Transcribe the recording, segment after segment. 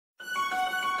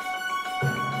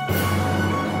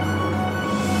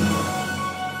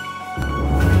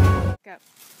Go.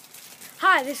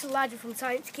 Hi, this is Elijah from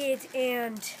Science Kids,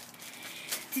 and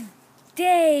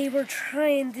today we're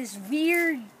trying this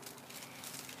weird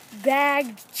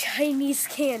bagged Chinese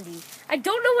candy. I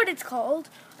don't know what it's called,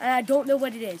 and I don't know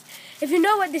what it is. If you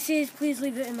know what this is, please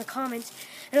leave it in the comments.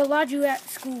 And Elijah at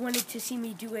school wanted to see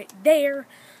me do it there,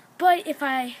 but if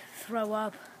I throw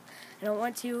up, I don't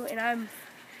want to, and I'm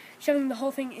shoving the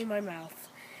whole thing in my mouth.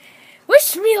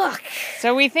 Wish me luck!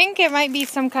 So we think it might be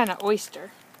some kind of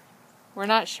oyster. We're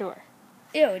not sure.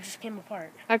 Ew, it just came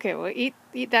apart. Okay, well, eat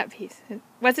that piece.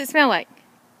 What's it smell like?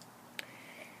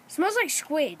 Smells like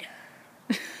squid.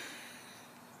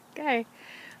 Okay.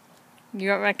 You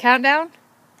want my countdown?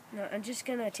 No, I'm just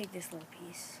gonna take this little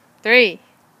piece. 3,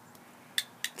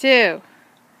 2,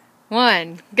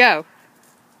 1, go.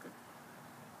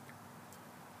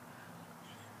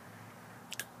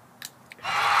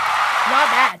 Not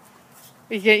bad.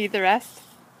 You gonna eat the rest?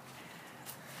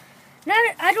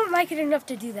 I don't like it enough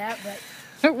to do that,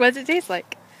 but What does it taste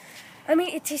like? I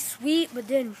mean, it tastes sweet, but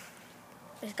then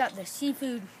it's got the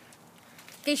seafood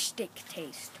fish stick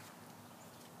taste.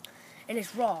 And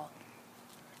it's raw,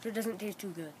 so it doesn't taste too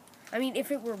good. I mean,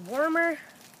 if it were warmer,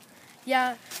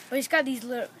 yeah, but it's got these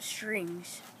little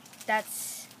strings.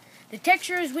 The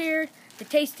texture is weird, the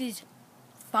taste is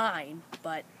fine,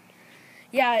 but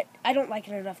yeah, I don't like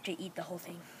it enough to eat the whole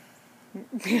thing.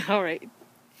 All right.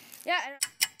 Yeah.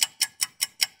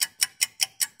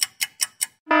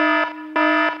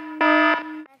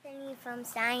 Anthony from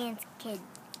Science Kids.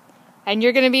 And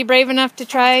you're going to be brave enough to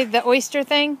try the oyster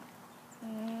thing?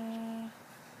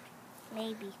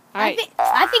 Maybe. All right.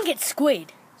 I think it's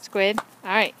squid. Squid.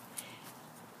 All right.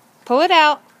 Pull it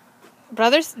out.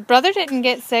 Brother didn't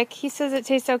get sick. He says it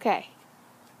tastes okay.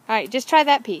 All right, just try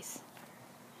that piece.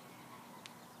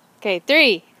 Okay,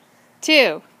 3,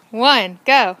 2, 1,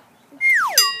 go.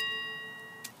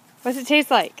 What's it taste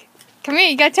like? Come here,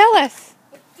 you gotta tell us.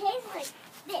 It tastes like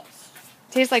fish.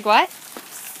 Tastes like what?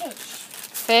 Fish.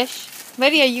 Fish.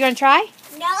 Lydia, you gonna try?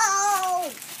 No!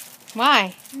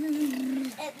 Why?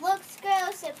 It looks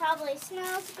gross. It probably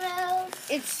smells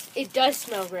gross. It does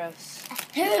smell gross.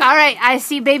 All right, I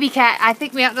see Baby Cat. I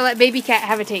think we have to let Baby Cat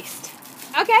have a taste.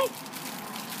 Okay.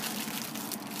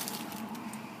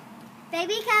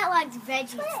 Baby Cat likes veggie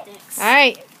sticks. All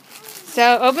right.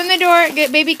 So open the door,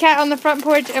 get Baby Cat on the front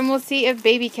porch, and we'll see if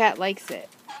Baby Cat likes it.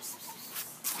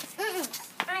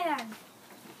 I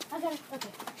got it. Okay.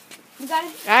 You got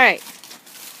it? All right.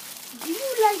 Do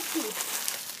you like this?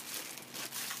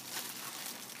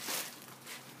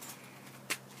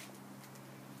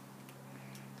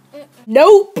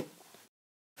 Nope.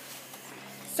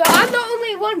 So I'm the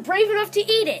only one brave enough to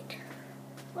eat it.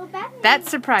 Well, Batman. That's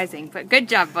surprising, but good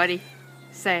job, buddy.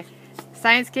 Say,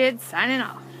 Science Kids signing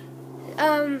off.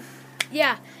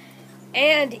 Yeah.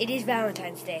 And it is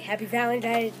Valentine's Day. Happy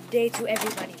Valentine's Day to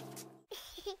everybody.